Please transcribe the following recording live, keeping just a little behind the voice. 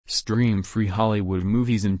Stream free Hollywood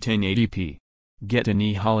movies in 1080p. Get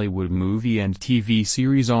any Hollywood movie and TV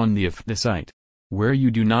series on the Afdah site. Where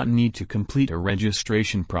you do not need to complete a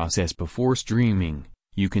registration process before streaming,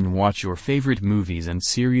 you can watch your favorite movies and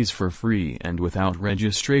series for free and without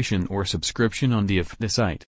registration or subscription on the Afdah site.